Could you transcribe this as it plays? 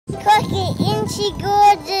Cookie, isn't she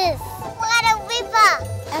gorgeous? What a river!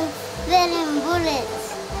 And spilling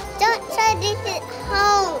bullets. Don't try this at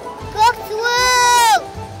home. Crocs world!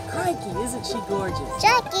 Crikey, isn't she gorgeous?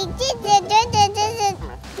 Jackie, this is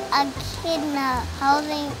Echidna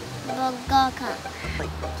holding Bogaka.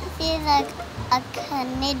 She's like a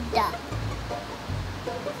Canida.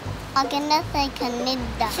 I cannot say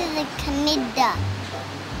Canida. She's a Canida.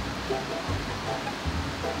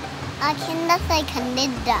 I cannot say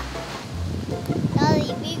Canida.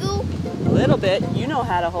 Dolly Beagle? A little bit. You know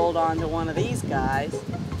how to hold on to one of these guys.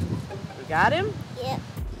 You got him? Yep.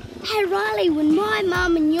 Hey Riley, when my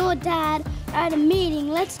mum and your dad are at a meeting,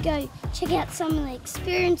 let's go check out some of the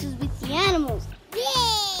experiences with the animals.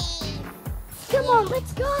 Yay! Come on,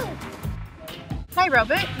 let's go. Hey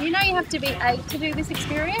Robert, you know you have to be 8 to do this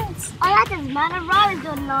experience? Oh, that doesn't matter. Riley's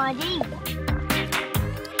got an ID.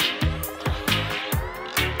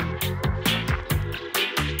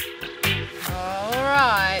 All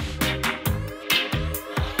right.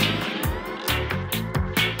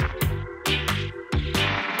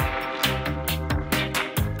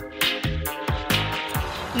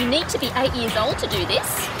 You need to be 8 years old to do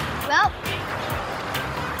this. Well,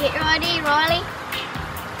 get your ID, Riley.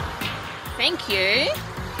 Thank you.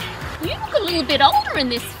 You look a little bit older in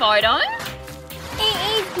this photo. It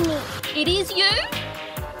is me. It is you?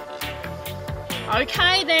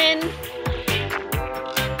 Okay then.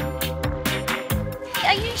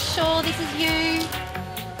 Are you sure this is you?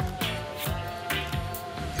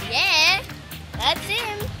 Yeah, that's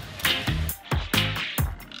him.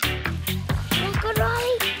 Look good,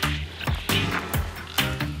 Riley.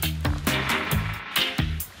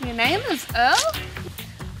 Your name is Earl?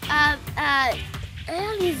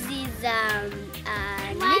 Earl is his,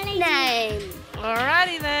 nickname.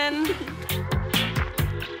 Alrighty then.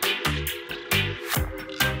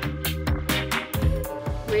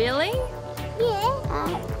 Really? Yeah.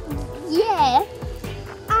 Yeah.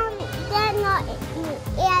 They're not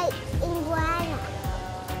iguana.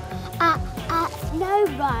 No,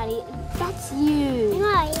 Riley, that's you.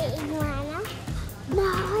 No, iguana. No,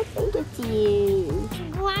 I think it's you.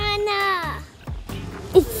 Iguana.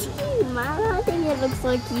 It's you, Mum. I think it looks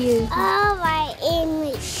like you. Oh my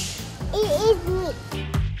English. It is me.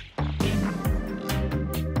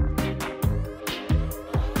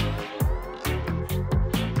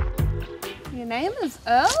 Your name is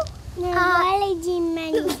Earl? No, Riley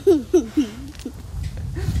G-Man.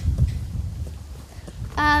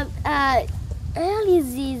 Earl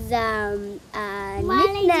is his,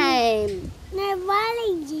 nickname. No,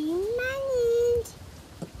 Riley G-Man.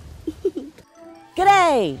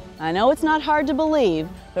 G'day! I know it's not hard to believe,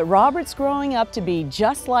 but Robert's growing up to be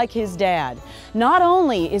just like his dad. Not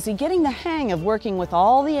only is he getting the hang of working with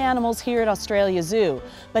all the animals here at Australia Zoo,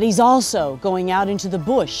 but he's also going out into the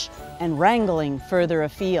bush and wrangling further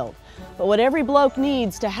afield. But what every bloke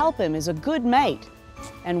needs to help him is a good mate.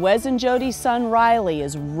 And Wes and Jody's son Riley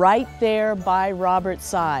is right there by Robert's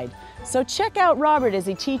side. So check out Robert as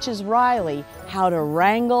he teaches Riley how to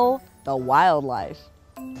wrangle the wildlife.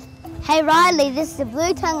 Hey Riley, this is a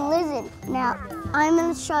blue-tongued lizard. Now, I'm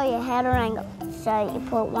going to show you how to wrangle. So you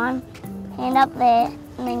put one hand up there,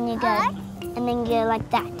 and then you go, and then you go like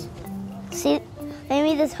that. See, let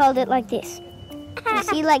me just hold it like this. You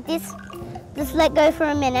see, like this? Just let go for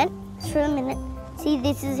a minute. Just for a minute. See,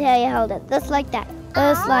 this is how you hold it. Just like that.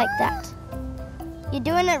 Just like that. You're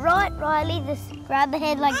doing it right, Riley. Just grab the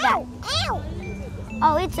head like that. Ow!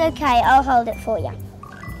 Oh, it's okay. I'll hold it for you.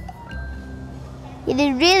 You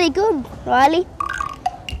did really good, Riley.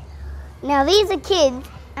 Now these are kids,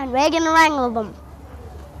 and we're gonna wrangle them.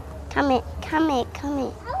 Come here, come here, come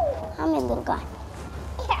here. Come here, little guy.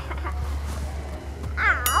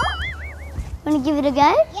 Ow! Wanna give it a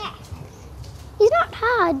go? Yes. He's not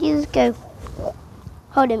hard, you just go.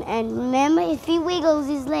 Hold him, and remember, if he wiggles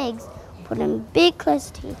his legs, put him a bit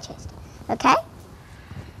closer to your chest, okay?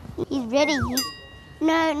 He's ready.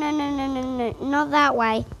 No, not that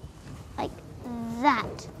way. Like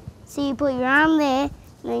that. So you put your arm there,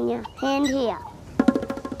 and then your hand here.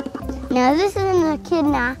 Now this is an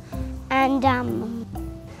echidna, and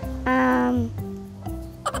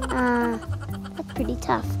that's pretty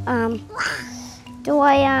tough.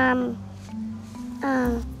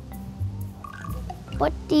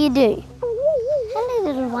 What do you do? Hello,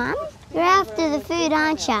 little one. You're after the food,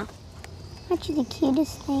 aren't you? Aren't you the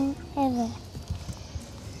cutest thing ever?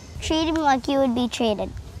 Treat him like you would be treated.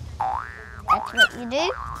 That's what you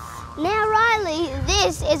do. Now, Riley,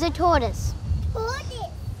 this is a tortoise. Tortoise.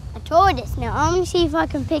 A tortoise. Now, I'm going to see if I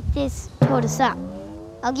can pick this tortoise up.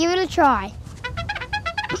 I'll give it a try.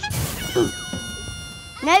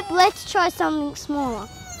 Nope, let's try something smaller.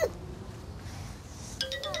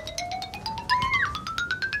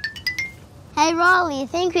 Hey Riley, you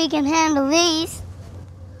think we can handle these?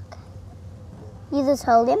 You just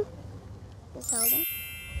hold him. Just hold him.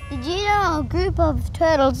 Did you know a group of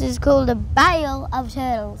turtles is called a bale of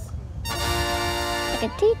turtles? Like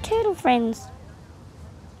a two turtle friends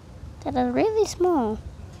that are really small.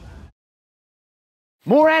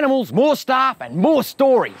 More animals, more stuff, and more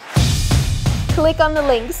stories. Click on the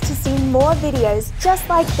links to see more videos just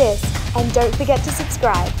like this, and don't forget to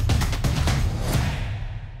subscribe.